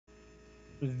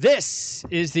This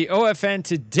is the OFN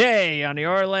today on the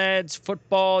Ourlads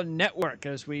Football Network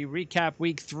as we recap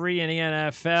week 3 in the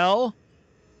NFL.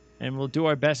 And we'll do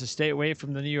our best to stay away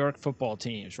from the New York football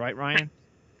teams. Right, Ryan?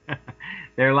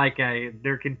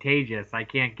 They're contagious. I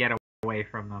can't get away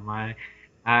from them. I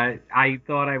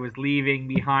thought I was leaving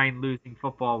behind losing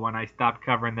football when I stopped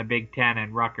covering the Big Ten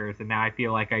and Rutgers, and now I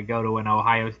feel like I go to an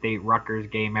Ohio State Rutgers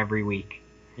game every week.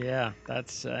 Yeah,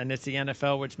 that's and it's the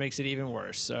NFL, which makes it even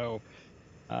worse. So,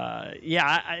 it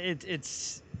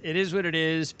is what it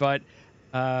is. But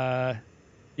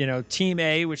Team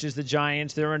A, which is the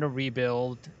Giants, they're in a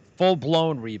rebuild, full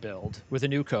blown rebuild with a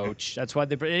new coach. That's why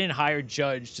they didn't hire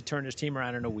Judge to turn his team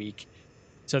around in a week.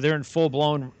 So they're in full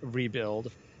blown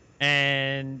rebuild.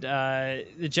 And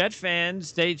the Jet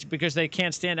fans, because they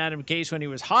can't stand Adam Gase when he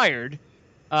was hired,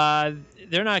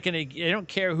 they're not going to. They don't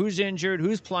care who's injured,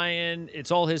 who's playing.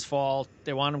 It's all his fault.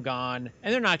 They want him gone,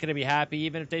 and they're not going to be happy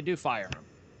even if they do fire him.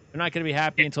 They're not going to be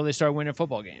happy until they start winning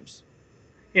football games.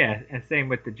 Yeah, and same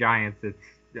with the Giants.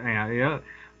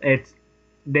 It's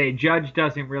the Judge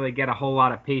doesn't really get a whole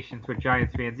lot of patience with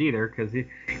Giants fans either, because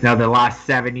the last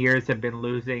 7 years have been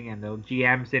losing, and the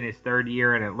GM's in his third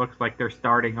year, and it looks like they're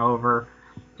starting over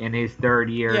in his third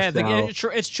year. Yeah,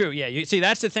 it's true. Yeah, you see,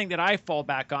 that's the thing that I fall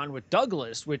back on with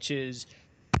Douglas, which is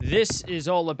this is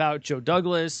all about Joe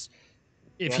Douglas.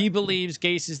 If he believes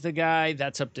Gase is the guy,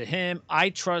 that's up to him. I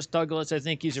trust Douglas. I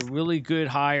think he's a really good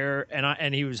hire,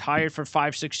 and he was hired for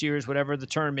 5-6 years, whatever the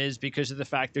term is, because of the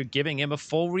fact they're giving him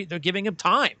they're giving him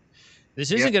time.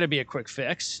 This isn't going to be a quick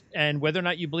fix, and whether or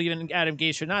not you believe in Adam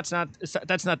Gase or not,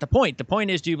 that's not the point. The point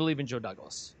is, do you believe in Joe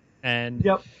Douglas? And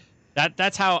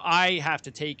that's how I have to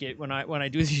take it when I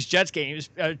do these Jet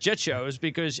shows,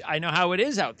 because I know how it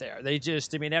is out there.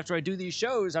 After I do these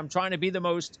shows, I'm trying to be the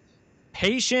most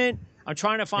patient. I'm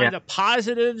trying to find the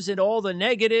positives and all the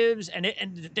negatives, and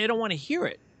they don't want to hear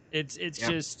it. It's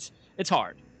just it's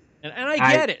hard, and I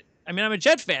get it. I mean, I'm a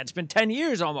Jet fan. It's been 10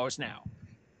 years almost now.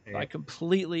 So I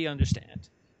completely understand.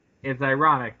 It's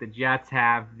ironic. The Jets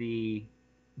have the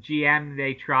GM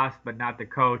they trust, but not the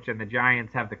coach, and the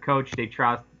Giants have the coach they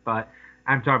trust, but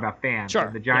I'm talking about fans. Sure.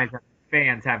 And the Giants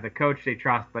fans have the coach they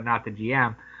trust, but not the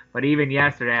GM. But even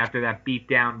yesterday, after that beat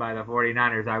down by the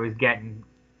 49ers, I was getting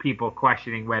people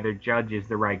questioning whether Judge is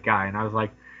the right guy, and I was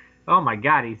like, "Oh my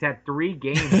God, he's had 3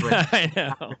 games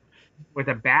with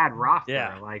a bad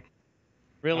roster,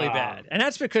 really bad." And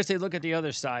that's because they look at the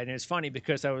other side, and it's funny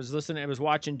because I was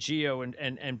watching Gio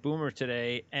and Boomer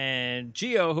today, and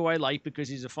Gio, who I like because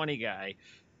he's a funny guy,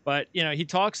 but he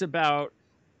talks about,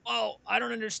 "Oh, I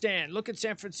don't understand. Look at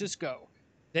San Francisco.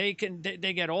 They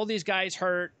get all these guys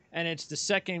hurt, and it's the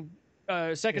second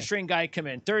string guy come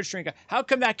in, third string guy. How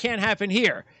come that can't happen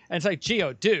here?" And it's like,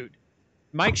 Gio, dude,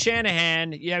 Kyle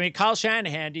Shanahan,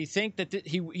 do you think that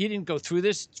he didn't go through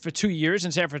this for 2 years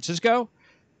in San Francisco?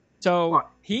 So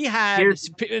he had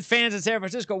fans in San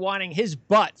Francisco wanting his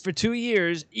butt for 2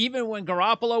 years. Even when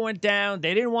Garoppolo went down,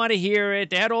 they didn't want to hear it.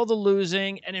 They had all the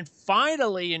losing. And then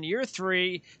finally, in year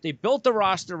 3, they built the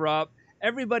roster up.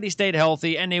 Everybody stayed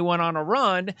healthy, and they went on a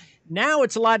run. Now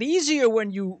it's a lot easier when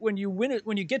you win it,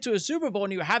 when you get to a Super Bowl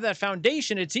and you have that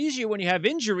foundation. It's easier when you have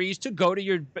injuries to go to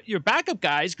your backup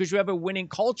guys because you have a winning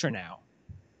culture now.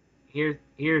 Here's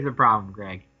the problem,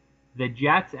 Greg. The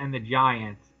Jets and the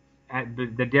Giants,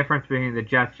 the difference between the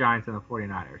Jets, Giants, and the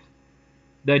 49ers.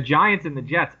 The Giants and the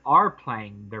Jets are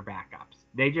playing their backups.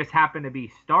 They just happen to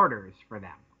be starters for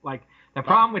them. Like, the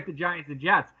problem with the Giants and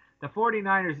Jets, the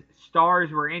 49ers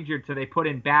stars were injured, so they put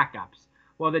in backups.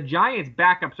 Well, the Giants'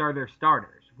 backups are their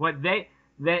starters. The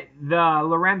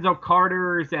Lorenzo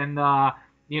Carters and the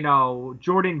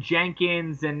Jordan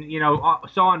Jenkins and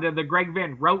so on to the Greg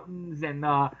Van Rotens and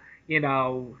the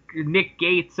Nick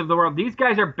Gates of the world. These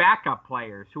guys are backup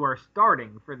players who are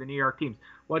starting for the New York teams.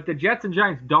 What the Jets and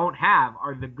Giants don't have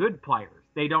are the good players.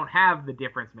 They don't have the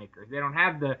difference makers. They don't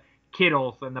have the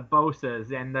Kittles and the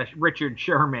Bosas and the Richard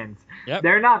Shermans. Yep.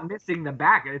 They're not missing the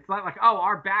backup. It's not like, oh,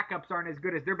 our backups aren't as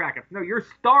good as their backups. No, your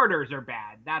starters are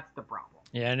bad. That's the problem.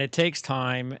 Yeah, and it takes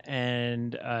time,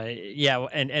 and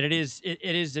it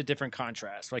is a different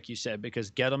contrast, like you said, because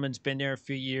Gettleman's been there a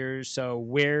few years. So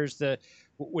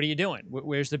what are you doing?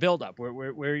 Where's the buildup? Where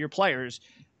are your players?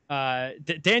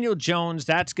 Daniel Jones,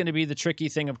 that's going to be the tricky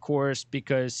thing, of course,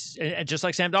 because just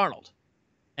like Sam Darnold.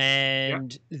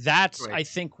 And that's, I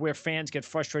think, where fans get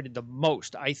frustrated the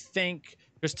most. I think,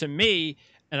 because to me,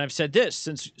 and I've said this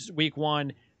since week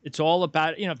 1, it's all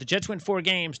about, if the Jets win 4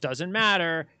 games, doesn't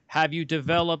matter. Have you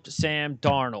developed Sam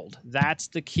Darnold? That's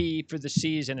the key for the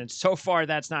season. And so far,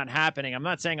 that's not happening. I'm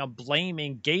not saying I'm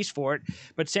blaming Gase for it,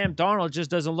 but Sam Darnold just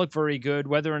doesn't look very good,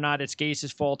 whether or not it's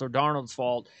Gase's fault or Darnold's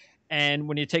fault. And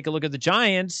when you take a look at the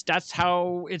Giants, that's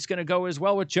how it's going to go as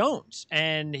well with Jones.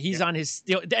 And he's on his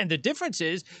 – and the difference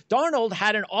is Darnold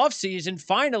had an offseason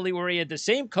finally where he had the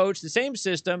same coach, the same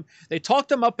system. They talked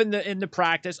him up in the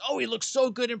practice. Oh, he looks so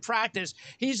good in practice.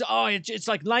 It's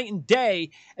like night and day.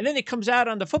 And then he comes out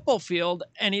on the football field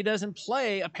and he doesn't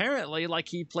play apparently like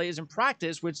he plays in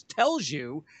practice, which tells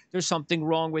you there's something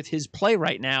wrong with his play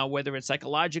right now, whether it's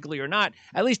psychologically or not.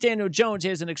 At least Daniel Jones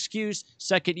has an excuse.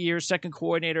 Second year, second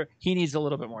coordinator. He needs a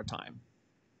little bit more time.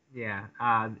 Yeah,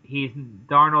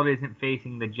 Darnold isn't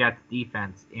facing the Jets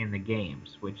defense in the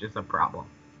games, which is a problem.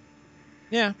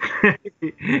 Yeah.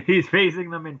 He's facing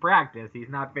them in practice. He's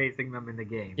not facing them in the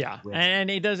game. Yeah, and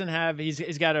he doesn't have –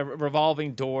 he's got a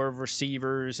revolving door of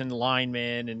receivers and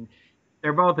linemen, and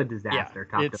they're both a disaster.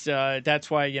 Yeah, it's that's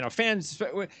why, fans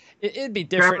 – it'd be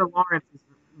different. Trevor Lawrence is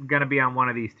going to be on one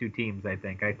of these two teams, I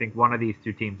think. I think one of these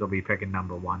two teams will be picking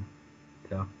number one.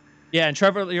 So – yeah, and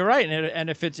Trevor, you're right, and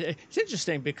if it's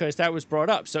interesting because that was brought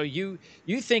up. So you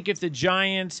think if the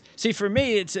Giants see, for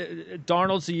me, it's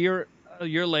Darnold's a year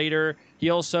later. He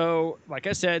also, like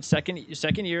I said, second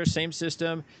year, same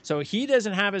system. So he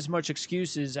doesn't have as much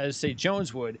excuses as say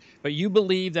Jones would. But you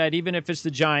believe that even if it's the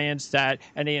Giants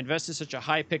and they invested such a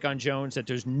high pick on Jones, that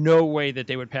there's no way that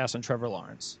they would pass on Trevor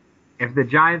Lawrence. If the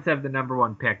Giants have the number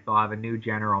one pick, they'll have a new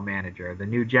general manager. The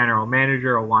new general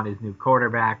manager will want his new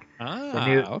quarterback.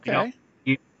 Okay.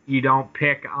 You don't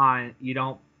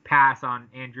pass on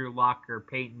Andrew Luck or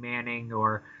Peyton Manning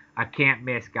or a can't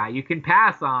miss guy. You can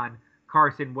pass on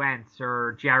Carson Wentz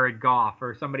or Jared Goff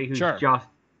or somebody who's just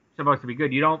supposed to be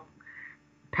good. You don't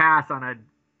pass on a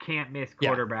can't miss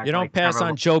quarterback. You don't pass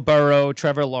on Joe Burrow,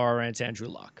 Trevor Lawrence, Andrew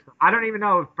Luck. I don't even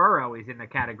know if Burrow is in the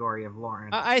category of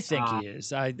Lawrence. I think he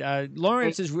is.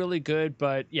 Lawrence is really good,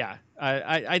 but yeah,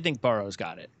 I think Burrow's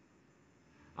got it.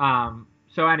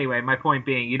 So anyway, my point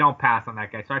being, you don't pass on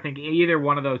that guy. So I think either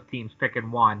one of those teams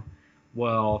picking one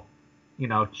will,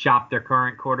 shop their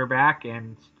current quarterback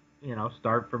and,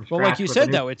 start from scratch. Well, like you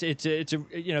said, though,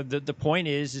 the point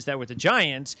is that with the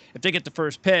Giants, if they get the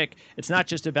first pick, it's not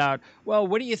just about, well,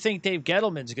 what do you think Dave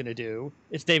Gettleman's going to do?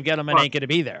 It's Dave Gettleman ain't going to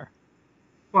be there.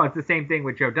 Well, it's the same thing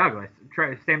with Joe Douglas.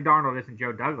 Sam Darnold isn't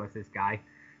Joe Douglas's guy.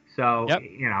 So,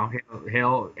 he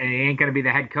ain't going to be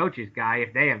the head coach's guy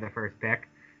if they have the first pick.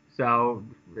 So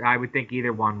I would think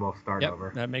either one will start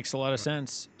over. That makes a lot of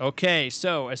sense. Okay,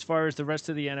 so as far as the rest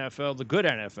of the NFL, the good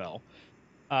NFL,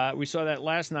 we saw that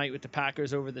last night with the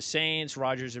Packers over the Saints,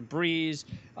 Rodgers and Breeze.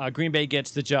 Green Bay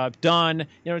gets the job done.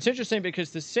 It's interesting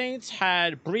because the Saints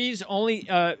had Breeze only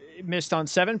missed on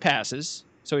 7 passes.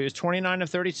 So he was 29 of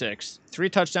 36, 3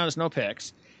 touchdowns, no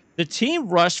picks. The team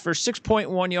rushed for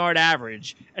 6.1 yard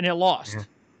average, and it lost.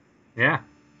 Yeah.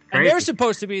 And they're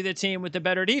supposed to be the team with the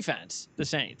better defense, the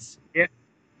Saints.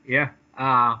 Yeah.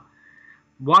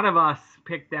 One of us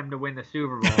picked them to win the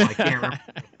Super Bowl. I can't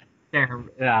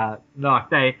remember. Look,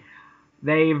 they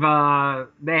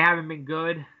haven't been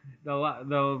good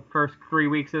the first 3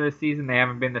 weeks of the season. They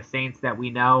haven't been the Saints that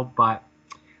we know, but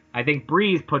I think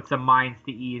Breeze put some minds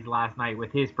to ease last night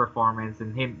with his performance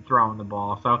and him throwing the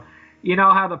ball. So, you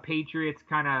know how the Patriots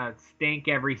kind of stink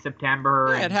every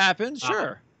September. Yeah, it happens,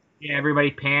 sure. Yeah, everybody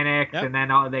panics, and then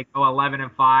they go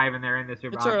 11-5, and they're in the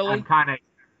Super Bowl. It's early.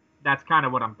 That's kind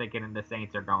of what I'm thinking, and the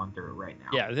Saints are going through right now.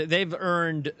 Yeah, they've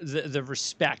earned the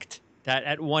respect that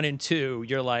at 1-2,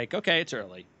 you're like, okay, it's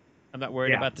early. I'm not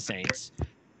worried about the Saints.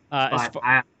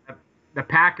 The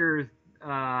Packers.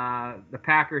 The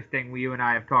Packers thing you and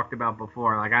I have talked about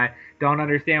before. Like, I don't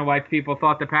understand why people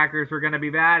thought the Packers were going to be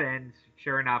bad, and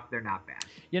sure enough, they're not bad.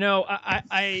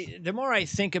 I the more I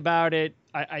think about it,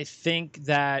 I think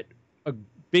that a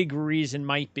big reason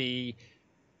might be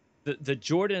the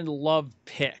Jordan Love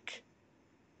pick.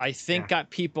 I think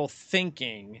got people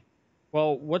thinking,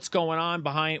 well, what's going on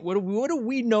behind? What do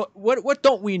we know? What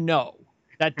don't we know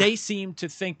that they seem to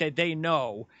think that they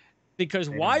know? Because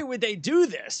why would they do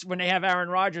this when they have Aaron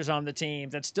Rodgers on the team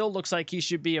that still looks like he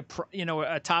should be a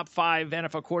top 5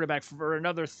 NFL quarterback for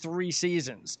another 3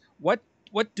 seasons? What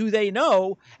do they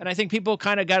know? And I think people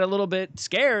kind of got a little bit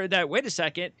scared that, wait a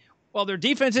second, well, their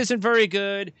defense isn't very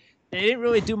good. They didn't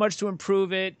really do much to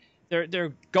improve it.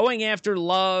 They're going after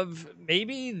Love.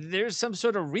 Maybe there's some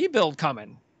sort of rebuild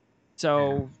coming.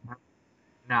 So,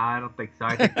 no, I don't think so.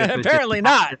 I think apparently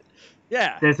not.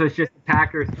 Yeah, this was just the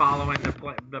Packers following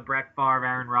the Brett Favre,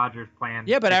 Aaron Rodgers plan.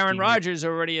 Yeah, but Aaron Rodgers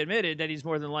already admitted that he's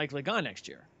more than likely gone next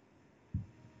year.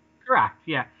 Correct.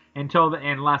 Yeah,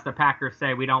 unless the Packers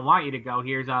say we don't want you to go,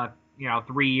 here's a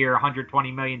 3-year,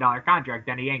 $120 million contract,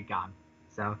 then he ain't gone.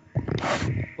 So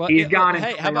he's gone.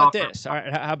 Hey, how about this? All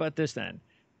right, how about this then?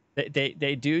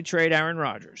 They do trade Aaron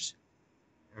Rodgers.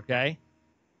 Okay.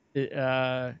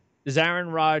 Does Aaron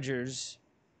Rodgers,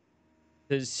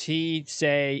 does he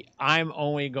say, I'm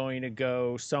only going to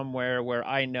go somewhere where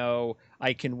I know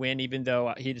I can win, even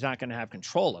though he's not going to have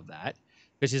control of that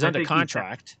because he's I under think he's that.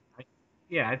 contract?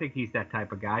 Yeah, I think he's that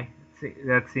type of guy.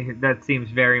 That seems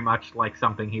very much like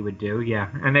something he would do. Yeah,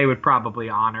 and they would probably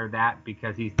honor that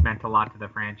because he's meant a lot to the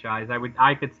franchise.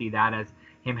 I could see that as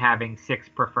him having 6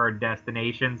 preferred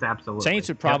destinations. Saints Absolutely. would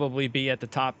Yep. probably be at the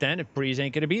top 10 if Breeze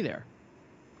ain't going to be there.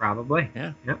 Probably.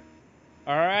 Yeah. Yep.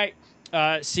 All right.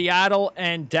 Seattle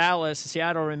and Dallas.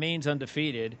 Seattle remains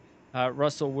undefeated.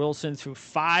 Russell Wilson threw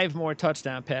 5 more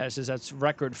touchdown passes. That's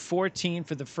record 14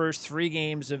 for the first 3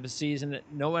 games of the season.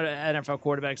 No NFL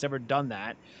quarterback's ever done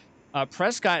that.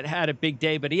 Prescott had a big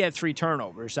day, but he had 3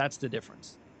 turnovers. That's the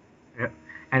difference. Yep.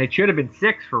 And it should have been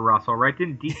 6 for Russell, right?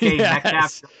 Didn't DK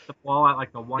Metcalf drop the ball at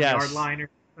like the 1-yard line or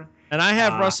something? And I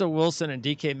have Russell Wilson and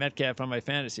DK Metcalf on my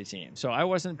fantasy team, so I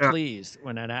wasn't pleased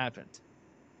when that happened.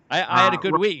 I had a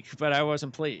good week, but I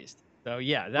wasn't pleased. So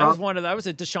yeah, that was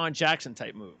a Deshaun Jackson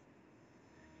type move.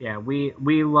 Yeah, we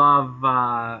love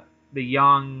the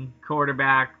young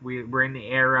quarterback. We're in the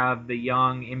era of the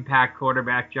young impact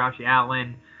quarterback, Josh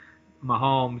Allen,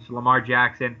 Mahomes, Lamar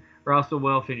Jackson. Russell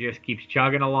Wilson just keeps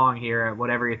chugging along here at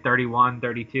whatever 31,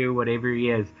 32, whatever he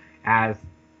is. As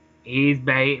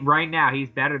right now, he's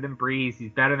better than Breeze.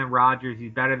 He's better than Rodgers.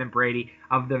 He's better than Brady.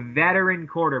 Of the veteran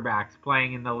quarterbacks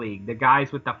playing in the league, the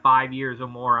guys with the 5 years or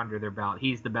more under their belt,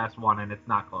 he's the best one, and it's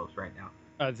not close right now.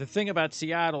 The thing about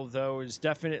Seattle, though, is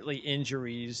definitely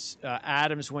injuries.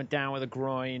 Adams went down with a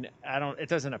groin. It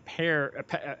doesn't appear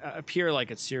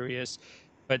like it's serious,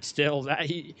 but still,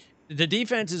 the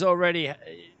defense is already,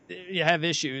 you have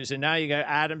issues, and now you got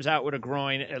Adams out with a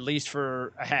groin at least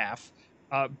for a half.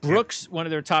 Brooks, one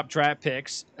of their top draft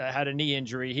picks, had a knee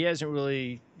injury. He hasn't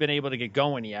really been able to get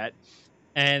going yet.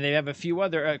 And they have a few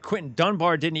other. Quentin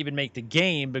Dunbar didn't even make the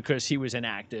game because he was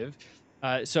inactive.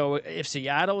 So if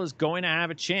Seattle is going to have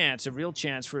a real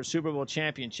chance for a Super Bowl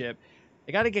championship,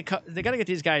 they got to get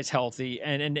these guys healthy.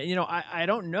 And I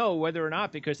don't know whether or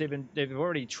not, because they've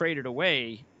already traded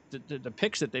away the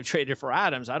picks that they've traded for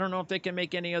Adams. I don't know if they can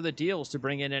make any other deals to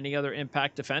bring in any other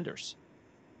impact defenders.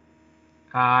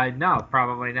 No,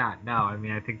 probably not. No, I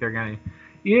mean, I think they're going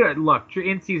to. Look,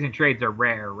 in-season trades are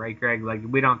rare, right, Greg? Like,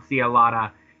 we don't see a lot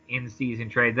of in-season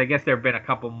trades. I guess there have been a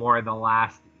couple more the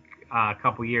last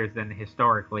couple years than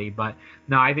historically, but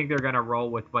no, I think they're going to roll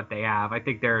with what they have. I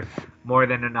think there's more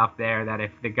than enough there that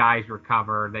if the guys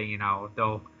recover,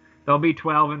 they'll be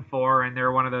 12-4, and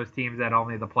they're one of those teams that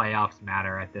only the playoffs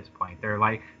matter at this point.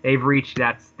 They've reached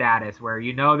that status where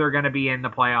they're going to be in the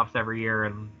playoffs every year,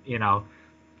 and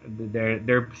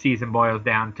their season boils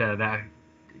down to the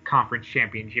conference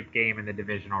championship game in the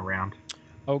divisional round.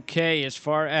 Okay, as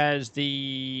far as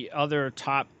the other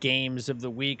top games of the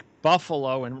week,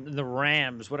 Buffalo and the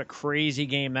Rams, what a crazy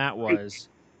game that was.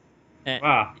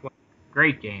 Wow,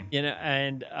 great game.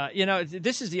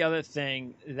 This is the other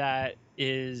thing that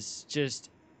is just,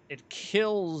 it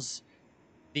kills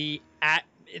the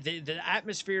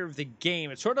atmosphere of the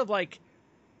game. It's sort of like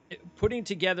putting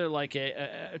together like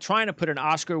trying to put an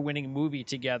Oscar-winning movie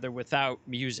together without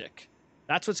music.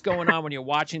 That's what's going on when you're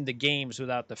watching the games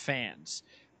without the fans,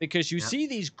 because you see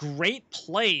these great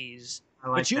plays,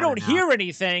 but you don't hear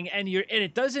anything, and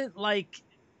it doesn't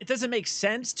make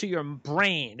sense to your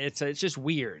brain. It's just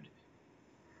weird,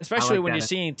 especially when you're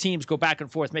seeing teams go back and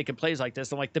forth making plays like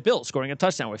this. And like the Bills scoring a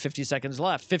touchdown with 15 seconds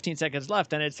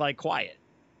left, and it's like quiet.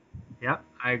 Yep,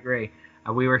 I agree.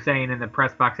 We were saying in the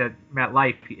press box at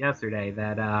MetLife yesterday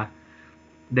that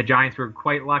the Giants were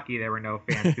quite lucky there were no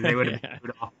fans, because they would have been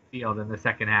moved off the field in the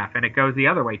second half. And it goes the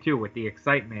other way too with the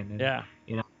excitement. And,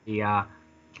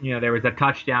 there was a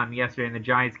touchdown yesterday in the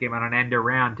Giants game on an end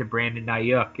around to Brandon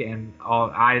Ayuk, and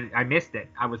I missed it.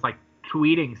 I was like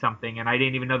tweeting something, and I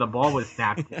didn't even know the ball was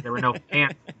snapped. There were no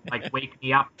fans like wake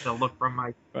me up to look from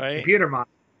my computer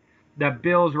monitor. The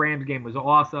Bills-Rams game was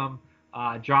awesome.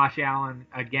 Josh Allen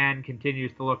again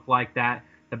continues to look like the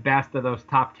best of those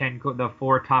the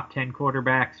 4 top 10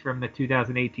 quarterbacks from the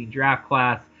 2018 draft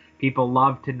class. People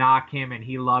love to knock him, and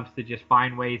he loves to just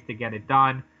find ways to get it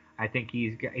done. I think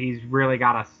he's really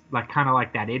got kind of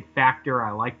like that it factor.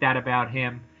 I like that about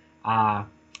him.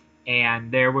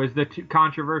 And there was the 2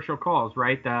 controversial calls,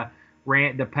 right? The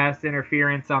pass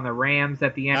interference on the Rams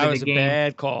at the end of the game. That was a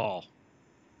bad call.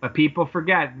 But people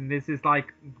forget, and this is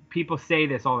like, people say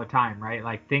this all the time, right?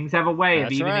 Like, things have a way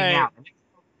of evening out.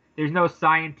 There's no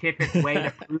scientific way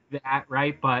to prove that,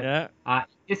 right? But in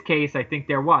this case, I think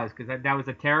there was, because that was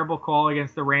a terrible call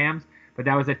against the Rams, but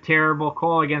that was a terrible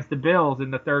call against the Bills in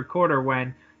the third quarter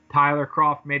when Tyler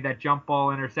Kroft made that jump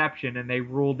ball interception, and they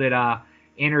ruled it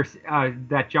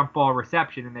that jump ball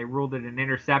reception, and they ruled it an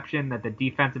interception. That the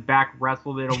defensive back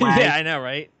wrestled it Yeah, away. I know,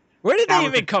 right? Where did That they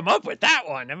was even come up with that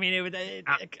one? I mean,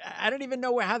 I don't even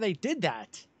know how they did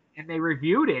that. and they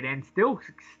reviewed it and still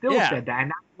Yeah, said that,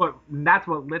 and that's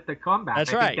what lit the comeback.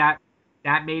 that's I think right.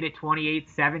 that made it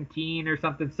 28-17 or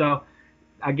something. So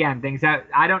again, things that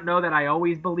I don't know that I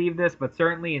always believe this, but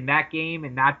certainly in that game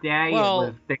and that day, it was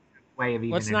Well, things way of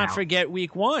let's evening not out. forget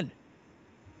week 1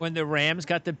 when the Rams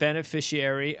got the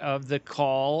beneficiary of the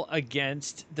call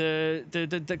against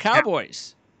the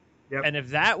Cowboys. Yep. And if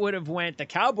that would have went the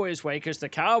Cowboys' way, because the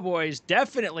Cowboys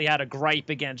definitely had a gripe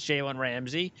against Jalen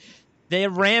Ramsey, the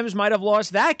Rams might have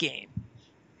lost that game.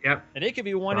 Yep. And they could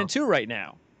be 1-2 right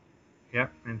now.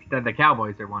 Yep. Instead, the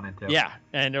Cowboys are 1-2. Yeah,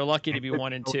 and they're lucky to be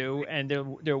 1-2, and they're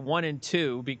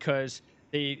 1-2 because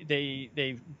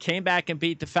they came back and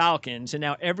beat the Falcons, and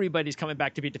now everybody's coming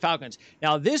back to beat the Falcons.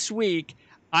 Now this week,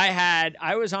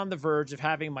 I was on the verge of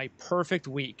having my perfect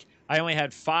week. I only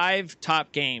had 5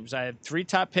 top games. I had 3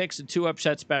 top picks and 2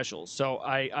 upset specials. So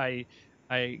I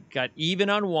got even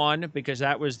on 1 because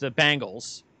that was the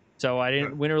Bengals. So I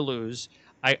didn't win or lose.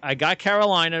 I got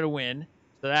Carolina to win,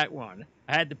 so that won.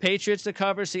 I had the Patriots to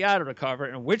cover, Seattle to cover,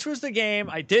 and which was the game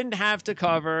I didn't have to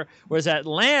cover was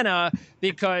Atlanta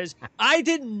because I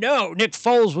didn't know Nick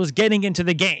Foles was getting into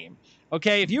the game.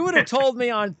 Okay, if you would have told me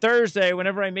on Thursday,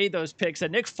 whenever I made those picks,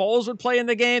 that Nick Foles would play in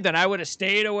the game, then I would have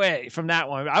stayed away from that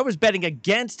one. I was betting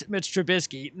against Mitch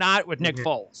Trubisky, not with Nick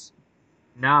Foles.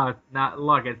 No, it's not.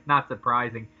 Look, it's not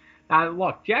surprising.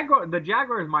 Look, the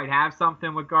Jaguars might have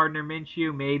something with Gardner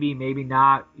Minshew, maybe, maybe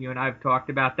not. You and I have talked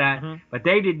about that, but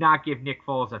they did not give Nick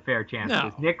Foles a fair chance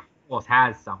because Nick Foles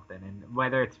has something, and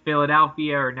whether it's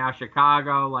Philadelphia or now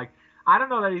Chicago, like I don't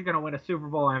know that he's going to win a Super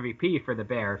Bowl MVP for the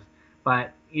Bears,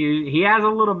 but he has a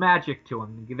little magic to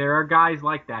him. There are guys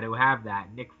like that who have that.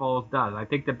 Nick Foles does. I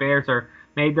think the Bears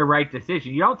made the right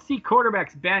decision. You don't see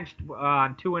quarterbacks benched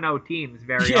on 2-0 teams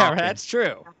very often. Yeah, that's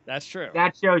true. That's true.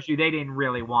 That shows you they didn't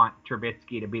really want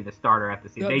Trubisky to be the starter at the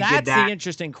season. That's the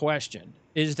interesting question.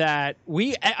 Is that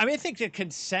I think the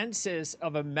consensus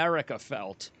of America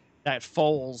felt that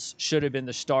Foles should have been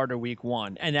the starter week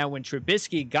 1, and then when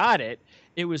Trubisky got it,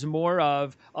 it was more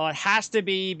of it has to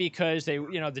be because the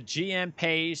GM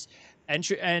pays. And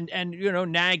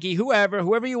Nagy,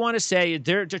 whoever you want to say,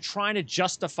 they're trying to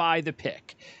justify the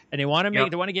pick, and they want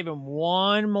to give him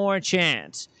one more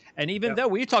chance. And even though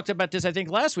we talked about this, I think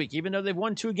last week, even though they've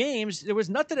won 2 games, there was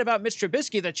nothing about Mitch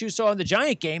Trubisky that you saw in the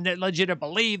Giant game that led you to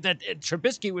believe that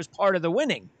Trubisky was part of the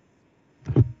winning.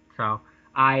 So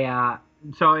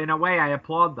so in a way, I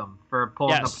applaud them for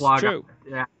pulling the plug up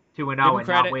 2-0 and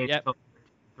not waiting until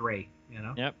 3.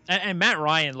 Yep. And Matt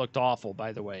Ryan looked awful,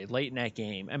 by the way, late in that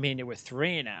game. I mean, they were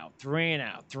 3 and out.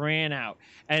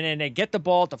 And then they get the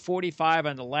ball at the 45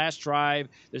 on the last drive.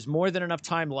 There's more than enough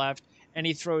time left, and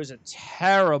he throws a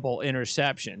terrible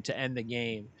interception to end the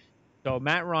game. So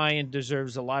Matt Ryan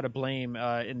deserves a lot of blame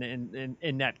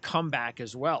in that comeback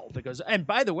as well. And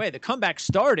by the way, the comeback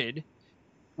started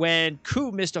when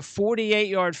Coop missed a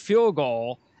 48-yard field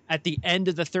goal at the end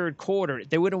of the third quarter.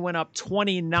 They would have went up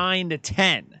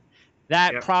 29-10.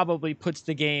 That probably puts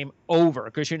the game over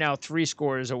because you're now 3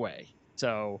 scores away.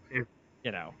 So, A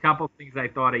couple of things I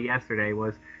thought of yesterday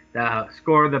was the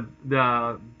score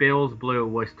the Bills blew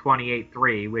was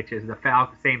 28-3, which is the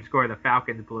same score the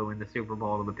Falcons blew in the Super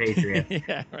Bowl to the Patriots.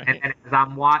 Yeah, right. And as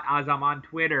I'm on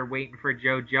Twitter waiting for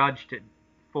Joe Judge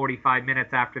 45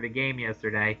 minutes after the game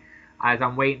yesterday, as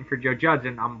I'm waiting for Joe Judge,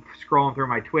 and I'm scrolling through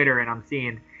my Twitter and I'm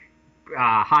seeing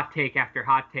hot take after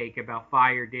hot take about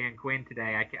fire Dan Quinn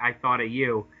today. I thought of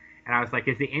you, and I was like,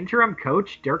 is the interim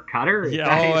coach Dirk Cutter?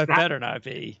 It better not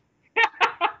be.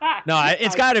 No,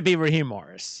 it's got to be Raheem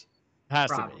Morris. It has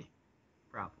to be.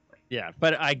 Probably. Yeah,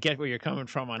 but I get where you're coming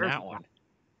from on that one.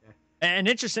 Yeah. And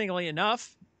interestingly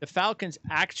enough, the Falcons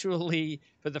actually,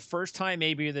 for the first time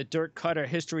maybe in the Dirk Cutter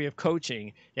history of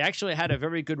coaching, they actually had a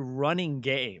very good running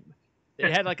game. They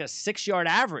had like a 6-yard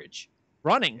average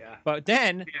running, but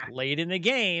then late in the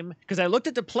game, because I looked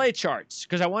at the play charts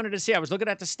because I wanted to see, I was looking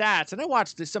at the stats, and I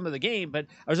watched some of the game, but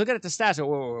I was looking at the stats.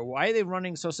 Why are they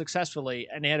running so successfully?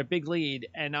 And they had a big lead,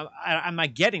 and I'm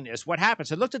not getting this. What happened?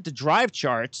 So I looked at the drive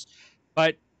charts,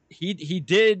 but he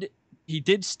did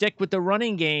stick with the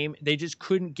running game. They just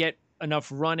couldn't get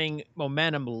enough running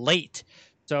momentum late.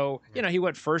 So, he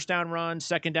went first down run,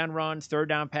 second down run, third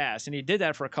down pass, and he did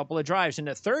that for a couple of drives. In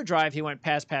the third drive, he went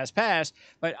pass,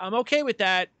 but I'm okay with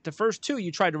that. The first 2,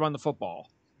 you tried to run the football.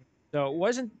 So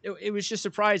it was just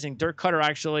surprising. Dirk Cutter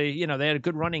actually, they had a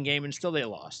good running game and still they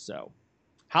lost. So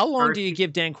how long do you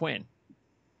give Dan Quinn?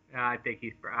 I think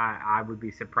I would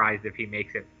be surprised if he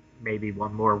makes it maybe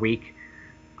one more week.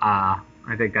 I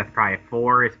think that's probably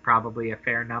 4 is probably a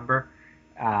fair number.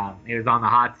 He was on the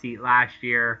hot seat last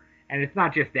year, and it's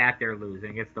not just that they're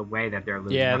losing; it's the way that they're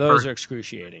losing. Yeah, those are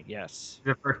excruciating. Yes.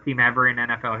 The first team ever in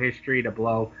NFL history to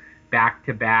blow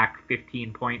back-to-back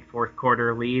 15-point fourth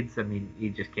quarter leads. I mean, you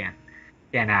just can't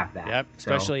have that. Yep.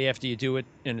 Especially after you do it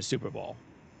in a Super Bowl.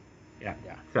 Yeah.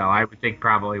 So I would think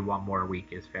probably one more week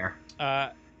is fair.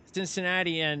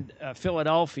 Cincinnati and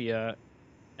Philadelphia.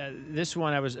 This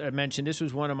one I mentioned. This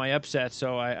was one of my upsets,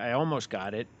 so I almost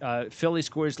got it. Philly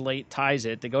scores late, ties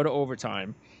it. They go to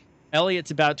overtime.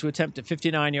 Elliott's about to attempt a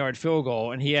 59-yard field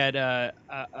goal, and he had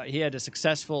a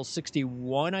successful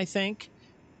 61, I think,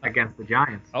 against the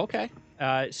Giants. Okay,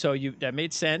 so that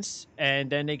made sense, and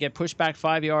then they get pushed back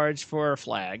 5 yards for a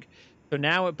flag. So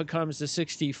now it becomes the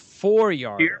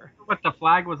 64-yarder. Do you remember what the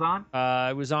flag was on?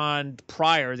 It was on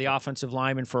Pryor, the offensive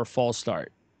lineman, for a false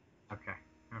start. Okay.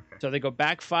 So they go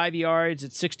back 5 yards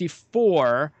at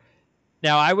 64.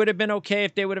 Now, I would have been okay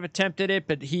if they would have attempted it,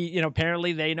 but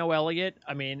apparently they know Elliott.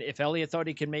 I mean, if Elliott thought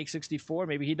he could make 64,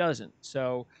 maybe he doesn't.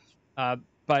 So,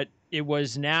 but it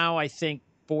was now, I think,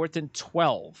 4th and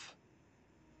 12.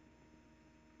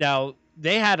 Now,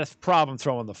 they had a problem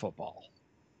throwing the football.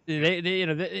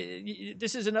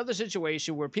 This is another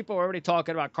situation where people are already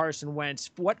talking about Carson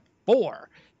Wentz. What for?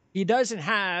 He doesn't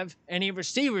have any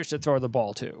receivers to throw the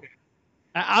ball to.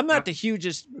 I'm not the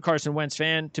hugest Carson Wentz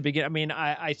fan to begin. I mean,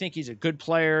 I think he's a good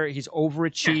player. He's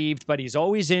overachieved, but he's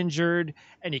always injured,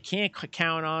 and you can't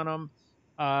count on him.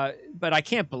 But I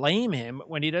can't blame him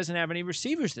when he doesn't have any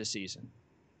receivers this season.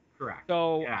 Correct.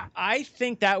 So I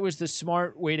think that was the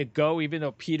smart way to go, even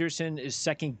though Peterson is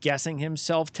second-guessing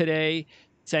himself today,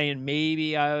 saying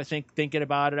maybe thinking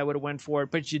about it, I would have went for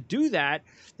it. But you do that,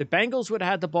 the Bengals would have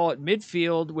had the ball at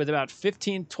midfield with about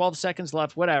 15, 12 seconds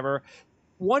left, whatever.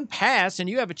 One pass, and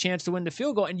you have a chance to win the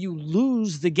field goal, and you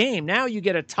lose the game. Now you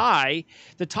get a tie.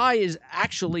 The tie is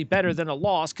actually better than a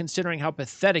loss, considering how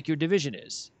pathetic your division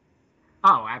is.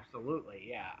 Oh, absolutely,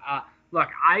 yeah. Look,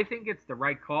 I think it's the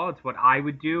right call. It's what I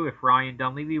would do if Ryan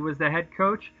Dunleavy was the head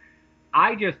coach.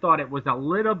 I just thought it was a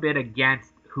little bit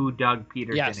against who Doug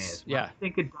Peterson is. When I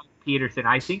think of Doug Peterson,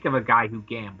 I think of a guy who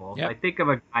gambles. Yep. I think of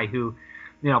a guy who,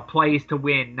 plays to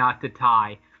win, not to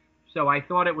tie. So I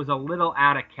thought it was a little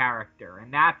out of character,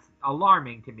 and that's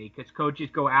alarming to me because coaches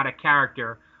go out of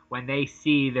character when they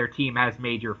see their team has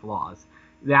major flaws.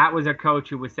 That was a coach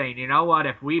who was saying, you know what,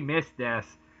 if we miss this,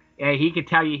 he could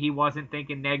tell you he wasn't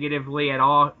thinking negatively at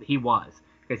all. He was,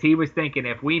 because he was thinking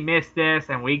if we miss this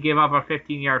and we give up a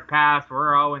 15-yard pass,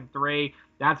 we're 0-3.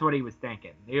 That's what he was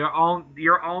thinking. You're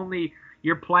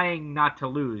playing not to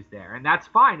lose there, and that's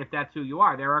fine if that's who you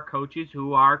are. There are coaches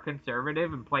who are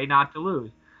conservative and play not to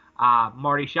lose.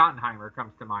 Marty Schottenheimer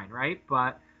comes to mind, right?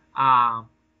 But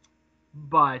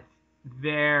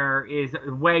there is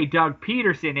a way Doug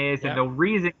Peterson is, and the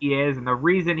reason he is, and the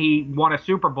reason he won a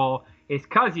Super Bowl is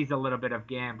because he's a little bit of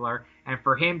gambler, and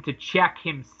for him to check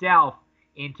himself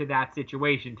into that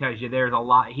situation tells you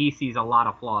he sees a lot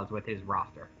of flaws with his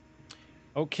roster.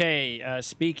 Okay,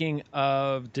 speaking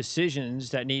of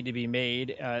decisions that need to be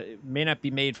made, may not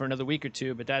be made for another week or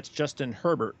two, but that's Justin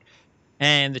Herbert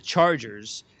and the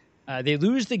Chargers. They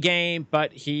lose the game,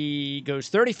 but he goes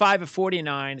 35 of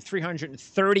 49,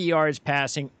 330 yards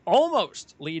passing,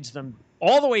 almost leads them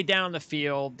all the way down the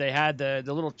field. They had the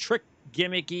little trick,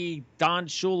 gimmicky, Don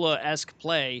Shula-esque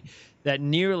play that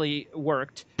nearly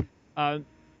worked.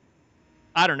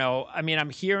 I don't know. I mean,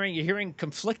 you're hearing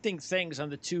conflicting things on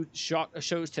the two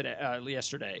shows today,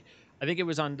 yesterday. I think it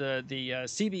was on the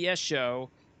CBS show.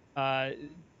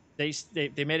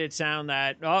 They made it sound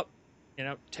that,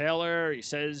 Taylor, he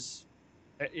says,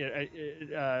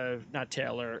 not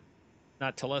Taylor,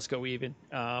 not Telesco even,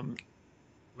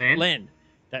 Lynn,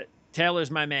 that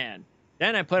Taylor's my man.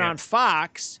 Then I put on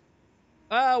Fox.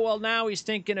 Well, now he's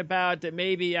thinking about that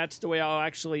maybe that's the way I'll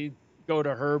actually go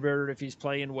to Herbert if he's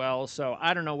playing well. So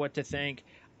I don't know what to think.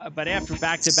 But after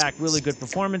back-to-back really good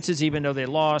performances, even though they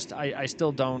lost, I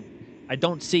still don't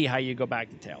see how you go back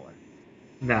to Taylor.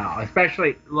 No,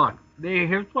 especially, look,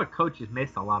 here's what coaches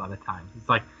miss a lot of the times. It's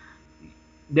like,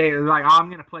 they're like, I'm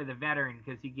going to play the veteran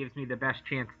because he gives me the best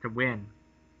chance to win.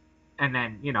 And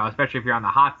then, especially if you're on the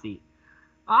hot seat.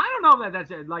 I don't know that that's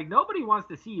it. Like, nobody wants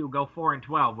to see you go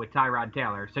 4-12 with Tyrod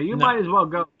Taylor. So you might as well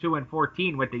go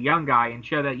 2-14 with the young guy and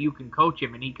show that you can coach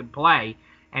him and he can play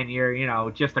and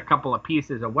you're, just a couple of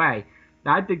pieces away.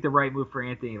 Now, I think the right move for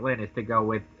Anthony Lynn is to go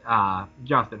with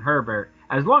Justin Herbert,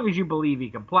 as long as you believe he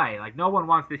can play. Like, no one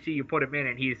wants to see you put him in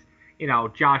and he's,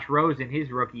 Josh Rosen his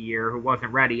rookie year who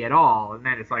wasn't ready at all. And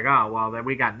then it's like, oh, well, then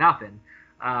we got nothing.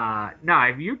 No,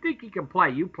 if you think he can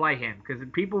play, you play him because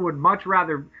people would much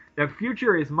rather. The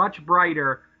future is much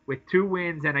brighter with 2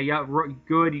 wins and a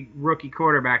good rookie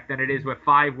quarterback than it is with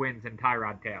 5 wins and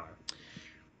Tyrod Taylor.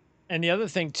 And the other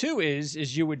thing too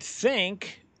is you would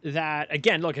think that,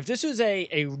 again, look, if this was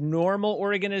a normal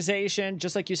organization,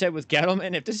 just like you said with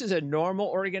Gettleman, if this is a normal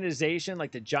organization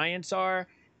like the Giants are,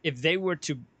 if they were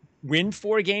to win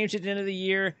 4 games at the end of the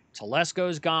year,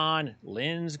 Telesco's gone,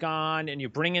 Lynn's gone, and you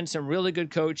bring in some really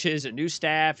good coaches, a new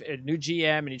staff, a new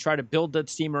GM, and you try to build that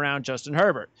team around Justin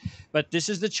Herbert. But this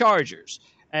is the Chargers.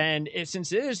 And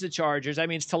since it is the Chargers, I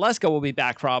mean, Telesco will be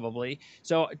back probably.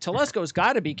 So Telesco's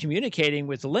got to be communicating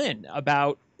with Lynn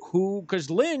about who, because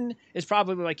Lynn is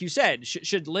probably, like you said,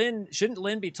 shouldn't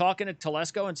Lynn be talking to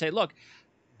Telesco and say, look,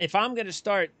 if I'm going to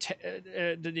start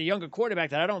the younger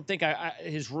quarterback that I don't think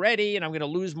is ready and I'm going to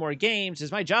lose more games,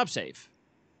 is my job safe?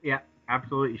 Yeah,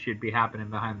 absolutely should be happening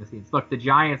behind the scenes. Look, the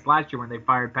Giants last year when they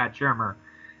fired Pat Shurmur,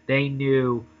 they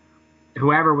knew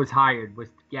whoever was hired was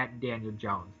getting Daniel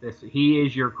Jones. He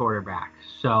is your quarterback.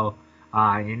 So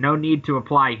no need to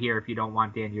apply here if you don't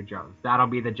want Daniel Jones. That'll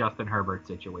be the Justin Herbert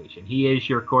situation. He is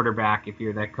your quarterback if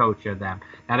you're the coach of them.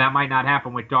 Now, that might not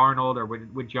happen with Darnold or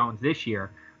with Jones this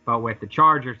year, but with the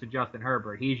Chargers to Justin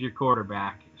Herbert, he's your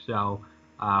quarterback. So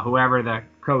whoever the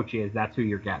coach is, that's who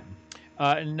you're getting.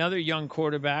 Another young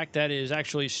quarterback that is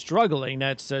actually struggling,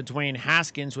 that's Dwayne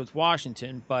Haskins with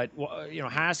Washington. But,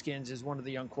 Haskins is one of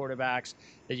the young quarterbacks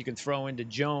that you can throw into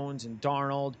Jones and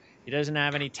Darnold. He doesn't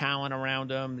have any talent around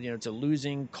him. It's a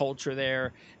losing culture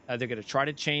there. They're going to try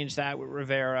to change that with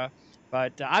Rivera.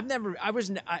 But I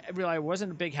wasn't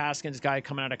a big Haskins guy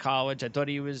coming out of college. I thought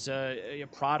he was a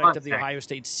product of the Ohio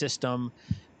State system.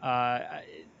 That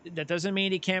doesn't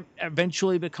mean he can't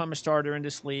eventually become a starter in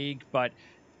this league, but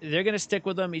they're going to stick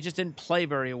with him. He just didn't play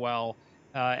very well,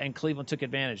 and Cleveland took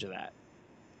advantage of that.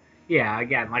 Yeah,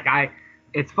 again,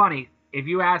 it's funny. If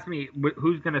you ask me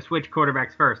who's going to switch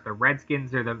quarterbacks first, the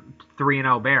Redskins or the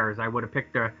 3-0 Bears, I would have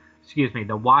picked the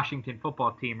Washington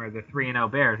football team or the 3-0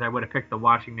 Bears. I would have picked the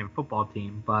Washington football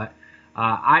team. But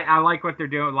I like what they're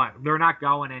doing. They're not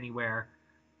going anywhere.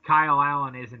 Kyle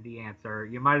Allen isn't the answer.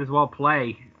 You might as well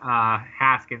play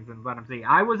Haskins and let him see.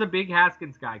 I was a big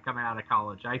Haskins guy coming out of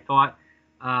college. I thought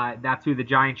that's who the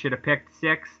Giants should have picked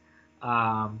 6.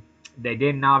 They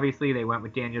didn't, obviously. They went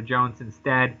with Daniel Jones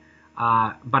instead.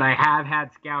 But I have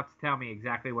had scouts tell me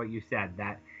exactly what you said,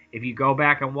 that if you go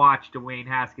back and watch Dwayne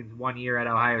Haskins 1 year at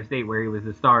Ohio State where he was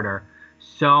a starter,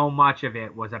 so much of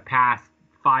it was a pass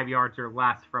 5 yards or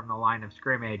less from the line of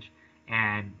scrimmage.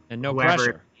 And no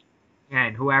pressure.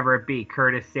 And whoever it be,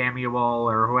 Curtis Samuel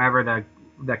or whoever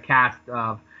the cast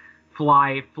of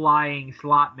flying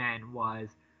slot men was,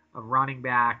 of running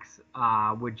backs,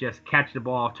 would just catch the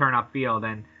ball, turn upfield,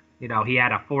 and he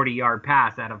had a 40-yard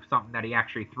pass out of something that he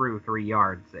actually threw 3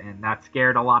 yards, and that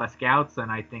scared a lot of scouts.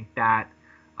 And I think that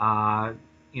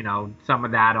some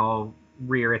of that will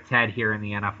rear its head here in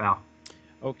the NFL.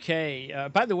 Okay.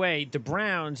 By the way, the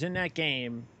Browns in that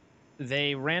game,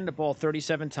 they ran the ball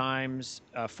 37 times,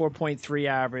 4.3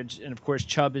 average, and of course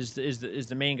Chubb is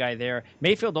the main guy there.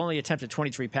 Mayfield only attempted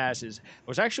 23 passes. I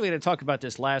was actually going to talk about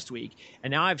this last week,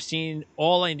 and now I've seen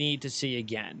all I need to see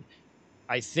again.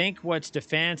 I think what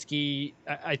Stefanski,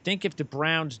 I think if the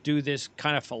Browns do this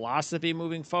kind of philosophy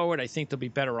moving forward, I think they'll be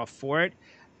better off for it.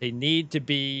 They need to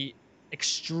be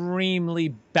extremely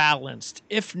balanced.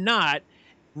 If not,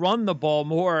 run the ball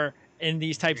more in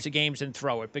these types of games and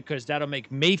throw it, because that'll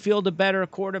make Mayfield a better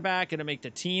quarterback. It'll make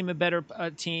the team a better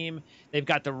team. They've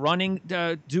got the running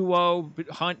duo,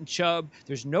 Hunt and Chubb.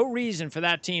 There's no reason for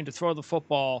that team to throw the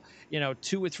football,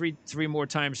 2 or 3 more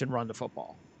times and run the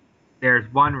football. There's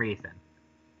one reason.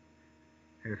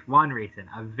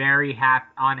 A very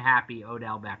unhappy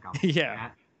Odell Beckham. Yeah.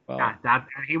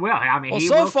 He will. I mean,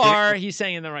 so far, he's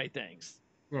saying the right things.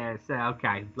 Yeah,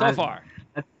 okay. So far.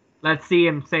 Let's see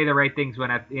him say the right things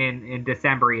when in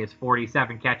December he has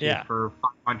 47 catches for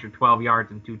 512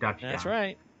 yards and 2 touchdowns. That's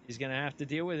right. He's going to have to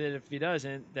deal with it. If he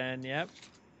doesn't, then, it's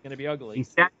going to be ugly.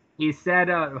 He said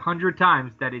 100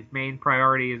 times that his main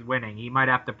priority is winning. He might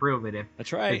have to prove it.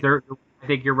 That's right. I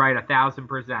think you're right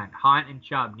 1,000%. Hunt and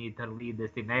Chubb need to lead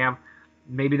this team. They have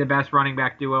maybe the best running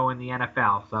back duo in the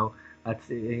NFL. So let's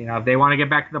if they want to get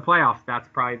back to the playoffs, that's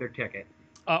probably their ticket.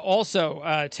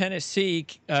 Also, Tennessee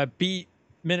beat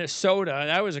Minnesota.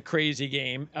 That was a crazy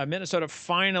game. Minnesota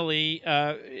finally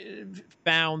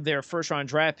found their first-round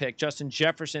draft pick. Justin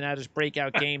Jefferson had his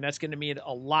breakout game. That's going to mean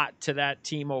a lot to that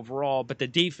team overall. But the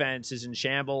defense is in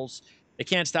shambles. They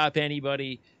can't stop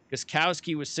anybody.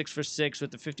 Gostkowski was 6 for 6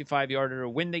 with the 55-yarder to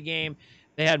win the game.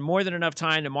 They had more than enough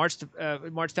time to march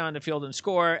down the field and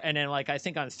score. And then, like, I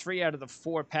think on 3 out of the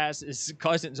 4 passes,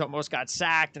 Cousins almost got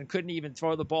sacked and couldn't even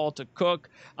throw the ball to Cook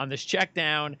on this check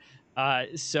down.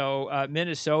 So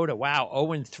Minnesota, wow,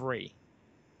 0-3.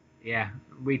 Yeah,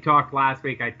 we talked last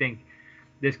week. I think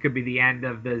this could be the end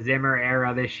of the Zimmer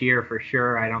era this year for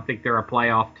sure. I don't think they're a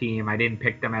playoff team. I didn't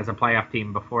pick them as a playoff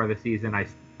team before the season. I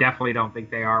definitely don't think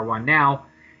they are one now.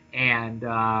 And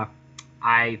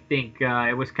I think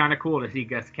it was kind of cool to see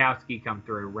Gostkowski come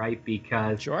through, right?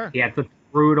 Because Sure. he had such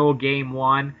a brutal game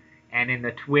one. And in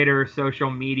the Twitter, social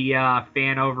media,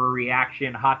 fan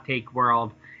overreaction, hot take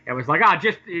world, it was like,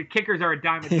 just kickers are a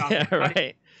dime a dozen. Yeah,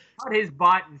 right. Cut his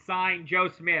butt and sign Joe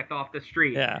Smith off the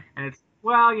street. Yeah. And it's,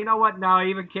 well, you know what? No,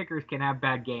 even kickers can have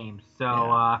bad games. So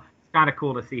it's kind of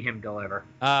cool to see him deliver.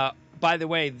 By the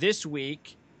way, this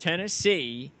week,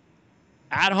 Tennessee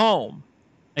at home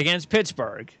against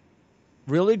Pittsburgh.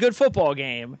 Really good football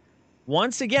game.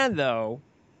 Once again, though,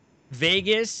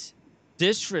 Vegas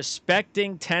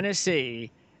disrespecting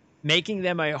Tennessee, making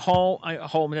them a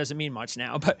home doesn't mean much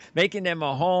now, but making them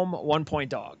a home 1-point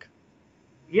dog.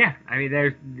 Yeah, I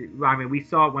mean, we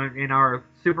saw it when in our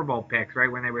Super Bowl picks, right,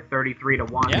 when they were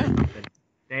 33-1. Yeah.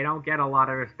 They don't get a lot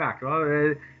of respect.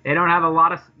 Well, they don't have a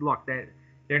lot of look.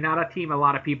 They're not a team a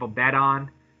lot of people bet on.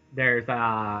 They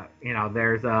don't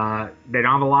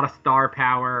have a lot of star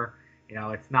power.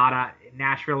 It's not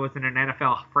Nashville isn't an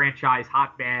NFL franchise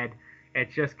hotbed.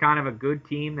 It's just kind of a good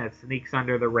team that sneaks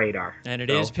under the radar. And it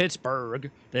is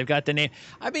Pittsburgh. They've got the name.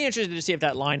 I'd be interested to see if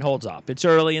that line holds up. It's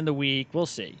early in the week. We'll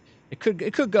see. It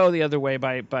could go the other way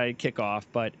by kickoff,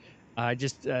 but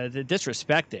just the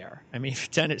disrespect there. I mean,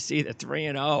 Tennessee, they're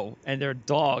 3-0, and they're a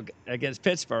dog against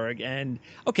Pittsburgh. And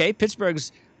okay,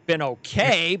 Pittsburgh's been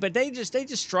okay, but they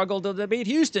just struggled to beat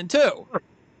Houston too.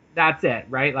 That's it,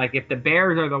 right? Like if the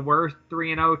Bears are the worst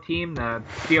 3-0 team, the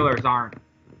Steelers aren't.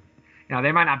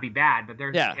 They might not be bad, but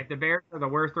if the Bears are the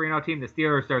worst 3-0 team, the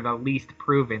Steelers are the least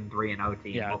proven 3-0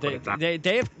 team. Yeah,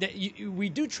 we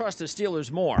do trust the Steelers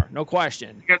more, no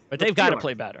question, but they've got to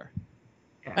play better.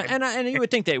 Yeah. And you would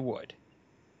think they would.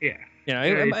 Yeah.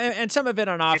 And some of it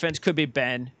on offense could be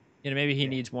Ben. Maybe he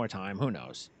needs more time. Who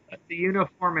knows? It's the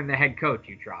uniform and the head coach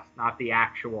you trust, not the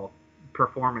actual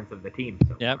performance of the team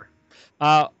so far.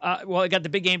 Well, I got the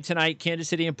big game tonight, Kansas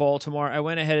City and Baltimore. I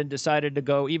went ahead and decided to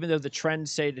go, even though the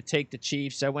trends say to take the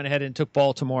Chiefs, I went ahead and took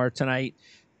Baltimore tonight.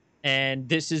 And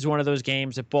this is one of those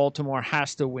games that Baltimore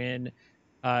has to win.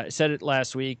 I said it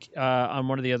last week on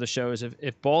one of the other shows.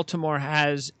 If Baltimore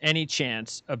has any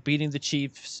chance of beating the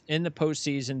Chiefs in the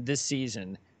postseason this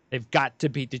season, they've got to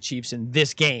beat the Chiefs in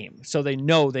this game so they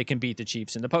know they can beat the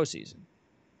Chiefs in the postseason.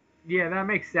 Yeah, that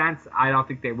makes sense. I don't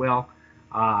think they will.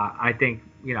 I think,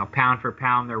 pound for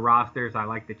pound, their rosters, I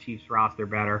like the Chiefs roster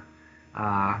better.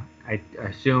 I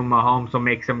assume Mahomes will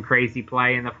make some crazy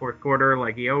play in the fourth quarter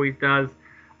like he always does.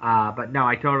 But no,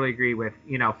 I totally agree with,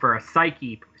 for a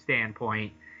psyche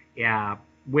standpoint,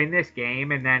 win this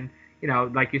game. And then,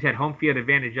 like you said, home field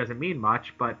advantage doesn't mean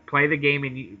much, but play the game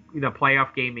the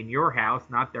playoff game in your house,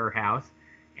 not their house.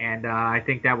 And I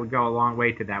think that would go a long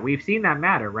way to that. We've seen that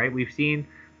matter, right? We've seen,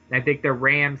 I think, the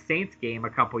Rams-Saints game a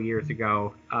couple years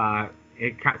ago,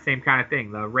 same kind of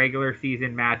thing. The regular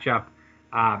season matchup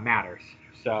matters.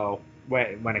 So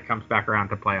when it comes back around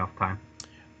to playoff time.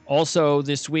 Also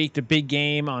this week, the big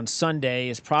game on Sunday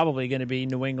is probably going to be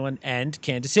New England and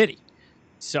Kansas City.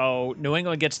 So New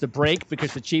England gets the break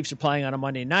because the Chiefs are playing on a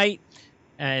Monday night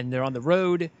and they're on the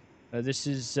road. This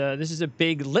is a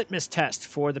big litmus test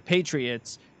for the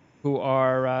Patriots, who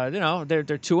are, they're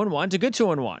 2-1. It's a good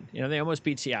 2-1. They almost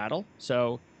beat Seattle.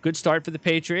 So good start for the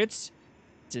Patriots.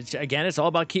 Again, it's all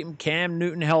about keeping Cam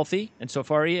Newton healthy, and so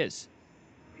far he is.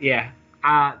 Yeah.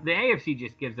 The AFC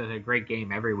just gives us a great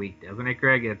game every week, doesn't it,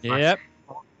 Greg? It's yep.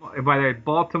 Like, whether it's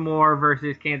Baltimore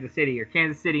versus Kansas City or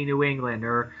Kansas City, New England,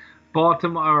 or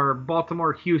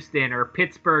Baltimore, Houston, or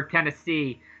Pittsburgh,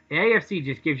 Tennessee. The AFC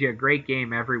just gives you a great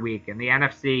game every week, and the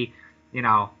NFC,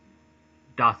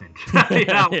 doesn't.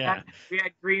 Yeah. We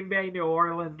had Green Bay, New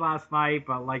Orleans last night,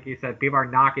 but like you said, people are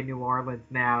knocking New Orleans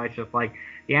now. It's just like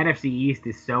the NFC East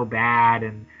is so bad,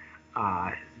 and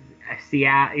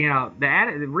Seattle,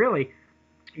 really,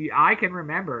 I can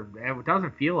remember, it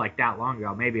doesn't feel like that long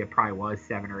ago. Maybe it probably was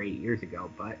 7 or 8 years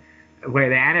ago, but where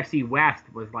the NFC West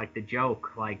was like the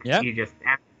joke. Like, yep. the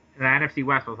NFC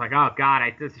West was like, oh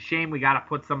God, it's a shame we got to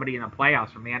put somebody in the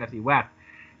playoffs from the NFC West.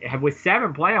 With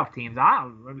 7 playoff teams,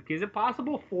 is it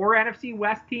possible 4 NFC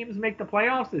West teams make the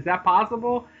playoffs? Is that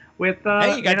possible?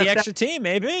 Hey, you got the extra team,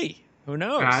 maybe. Who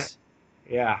knows?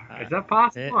 Is that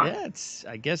possible?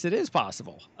 I guess it is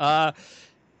possible.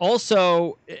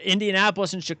 Also,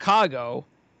 Indianapolis and Chicago,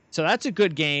 So that's a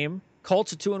good game.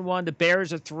 Colts are 2-1. The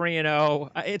Bears are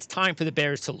 3-0. It's time for the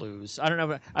Bears to lose. I don't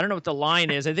know what the line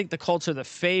is. I think the Colts are the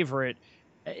favorite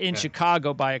in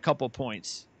Chicago by a couple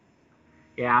points.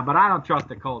 Yeah, but I don't trust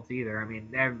the Colts either. I mean,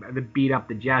 they beat up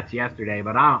the Jets yesterday,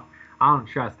 but I don't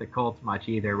trust the Colts much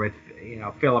either. With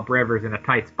Phillip Rivers in a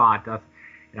tight spot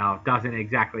doesn't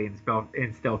exactly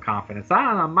instill confidence. I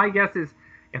don't know. My guess is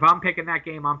if I'm picking that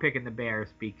game, I'm picking the Bears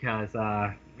because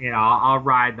I'll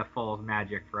ride the Foles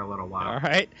magic for a little while. All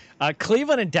right,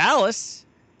 Cleveland and Dallas.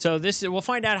 So we'll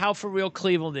find out how for real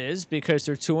Cleveland is because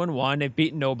they're 2-1. They've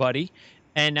beaten nobody.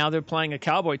 And now they're playing a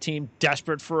Cowboy team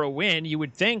desperate for a win. You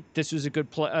would think this was a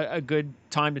good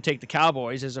time to take the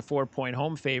Cowboys as a 4-point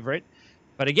home favorite.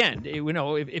 But again,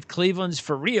 if Cleveland's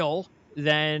for real,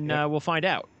 then we'll find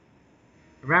out.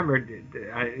 Remember,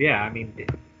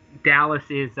 Dallas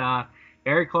is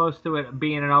very close to it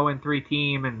being an 0-3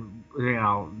 team,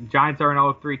 and Giants are an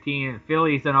 0-3 team, and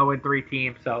Philly's an 0-3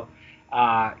 team. So,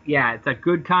 it's a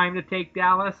good time to take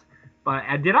Dallas. But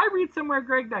did I read somewhere,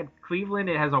 Greg, that Cleveland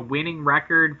has a winning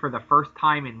record for the first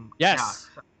time in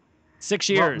 6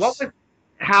 years? Oh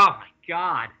my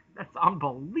God, that's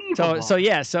unbelievable.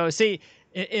 So see,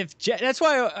 that's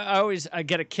why I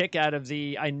get a kick out of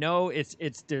the. I know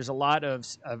there's a lot of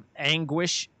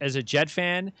anguish as a Jet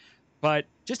fan, but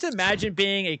just imagine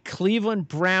being a Cleveland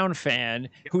Brown fan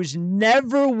who's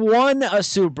never won a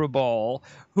Super Bowl,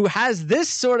 who has this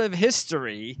sort of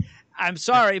history. I'm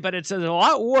sorry, but it's a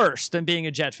lot worse than being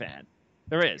a Jet fan.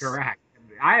 There is. Correct.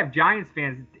 I have Giants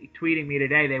fans tweeting me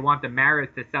today. They want the Maras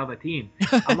to sell the team.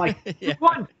 I'm like, you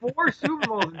won 4 Super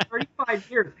Bowls in 35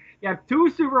 years. You have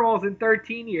 2 Super Bowls in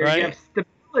 13 years. Right. You have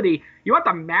stability. You want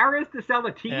the Maras to sell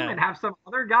the team and have some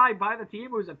other guy buy the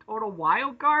team who's a total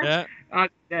wild card? Yeah.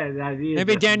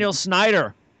 Maybe Daniel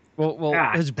Snyder.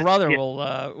 His brother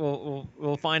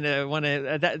will find one.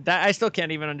 That I still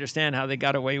can't even understand how he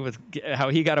got away with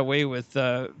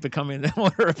becoming the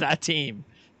owner of that team,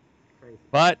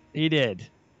 but he did.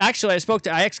 Actually,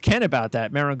 I asked Ken about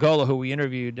that, Marangola, who we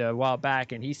interviewed a while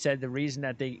back, and he said the reason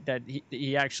that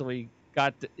he actually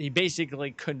he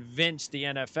basically convinced the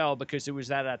NFL because it was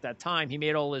that at that time he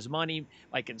made all his money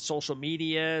like in social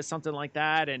media, something like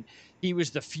that, and he was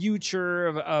the future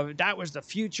of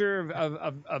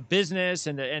business,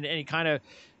 and he kind of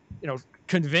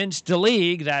convinced the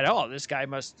league that this guy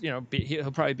must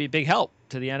he'll probably be a big help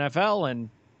to the NFL, and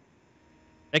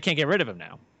they can't get rid of him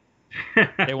now.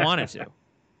 They wanted to.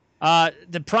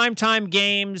 The primetime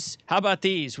games, how about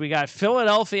these? We got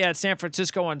Philadelphia at San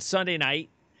Francisco on Sunday night.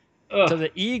 So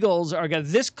the Eagles are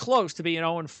this close to being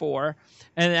 0-4,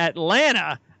 and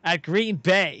Atlanta at Green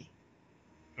Bay.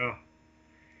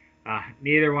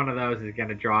 Neither one of those is going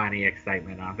to draw any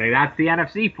excitement on. That's the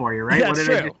NFC for you, right? That's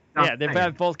true. They've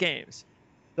had both games.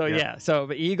 So so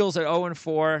the Eagles are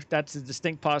 0-4. That's a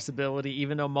distinct possibility,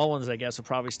 even though Mullins, I guess, will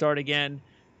probably start again.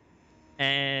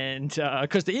 And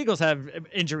because the Eagles have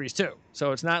injuries too,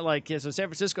 so it's not like so San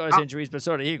Francisco has injuries, but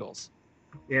so do Eagles.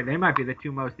 Yeah, they might be the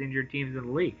 2 most injured teams in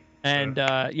the league. And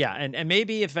and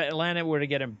maybe if Atlanta were to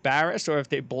get embarrassed, or if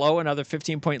they blow another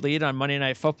 15-point lead on Monday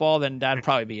Night Football, then that'd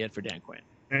probably be it for Dan Quinn.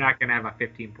 They're not going to have a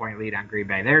 15-point lead on Green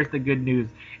Bay. There's the good news.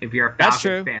 If you're a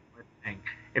Falcons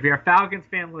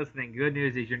fan listening, good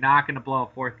news is you're not going to blow a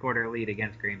fourth quarter lead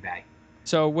against Green Bay.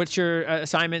 So, what's your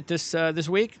assignment this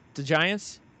week? The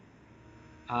Giants?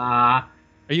 Are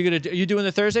you doing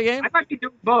the Thursday game? I might be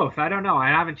doing both. I don't know. I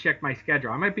haven't checked my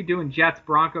schedule. I might be doing Jets,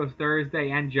 Broncos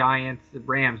Thursday, and Giants,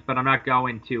 Rams, but I'm not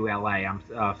going to LA. I'm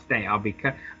staying.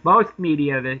 Most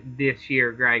media this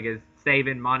year, Greg, is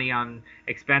saving money on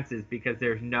expenses because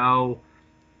there's no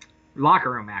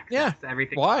locker room access. Yeah.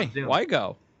 Everything. Why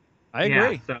go? I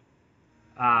agree. Yeah,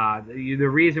 so the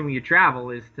reason when you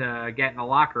travel is to get in the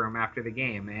locker room after the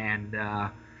game, and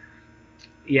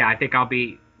I think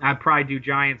I'd probably do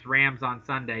Giants Rams on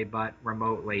Sunday, but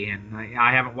remotely. And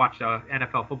I haven't watched a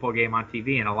NFL football game on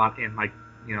TV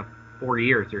in 4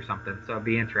 years or something. So it'd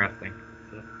be interesting.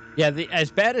 So. Yeah,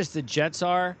 as bad as the Jets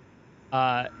are,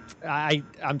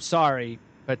 I'm sorry,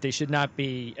 but they should not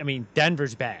be. I mean,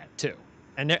 Denver's bad too,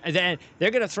 and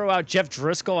they're going to throw out Jeff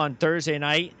Driscoll on Thursday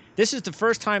night. This is the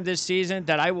first time this season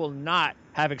that I will not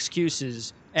have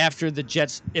excuses after the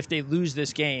Jets if they lose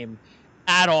this game.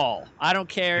 At all. I don't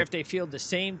care if they field the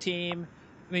same team.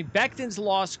 I mean, Becton's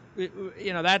loss,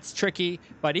 that's tricky.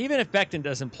 But even if Becton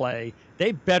doesn't play,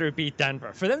 they better beat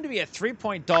Denver. For them to be a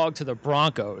 3-point dog to the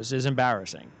Broncos is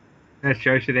embarrassing. That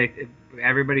shows you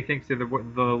everybody thinks they're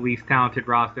the least talented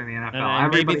roster in the NFL.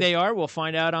 And maybe they are. We'll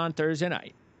find out on Thursday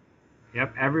night.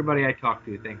 Yep, everybody I talk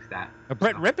to thinks that.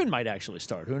 Brett Rippon might actually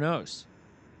start. Who knows?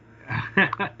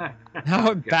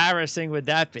 How embarrassing would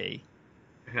that be?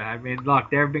 I mean, look,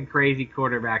 there have been crazy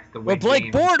quarterbacks to Well, win Blake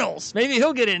games. Bortles, maybe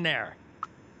he'll get in there.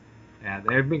 Yeah,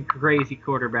 there have been crazy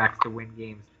quarterbacks to win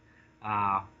games.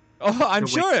 Oh, I'm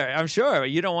To win. sure. I'm sure.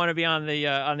 You don't want to be on the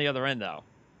other end, though.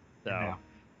 So, No.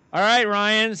 all right,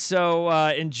 Ryan. So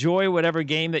enjoy whatever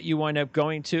game that you wind up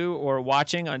going to or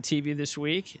watching on TV this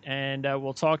week, and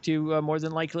we'll talk to you more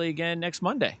than likely again next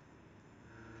Monday.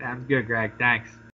 Sounds good, Greg. Thanks.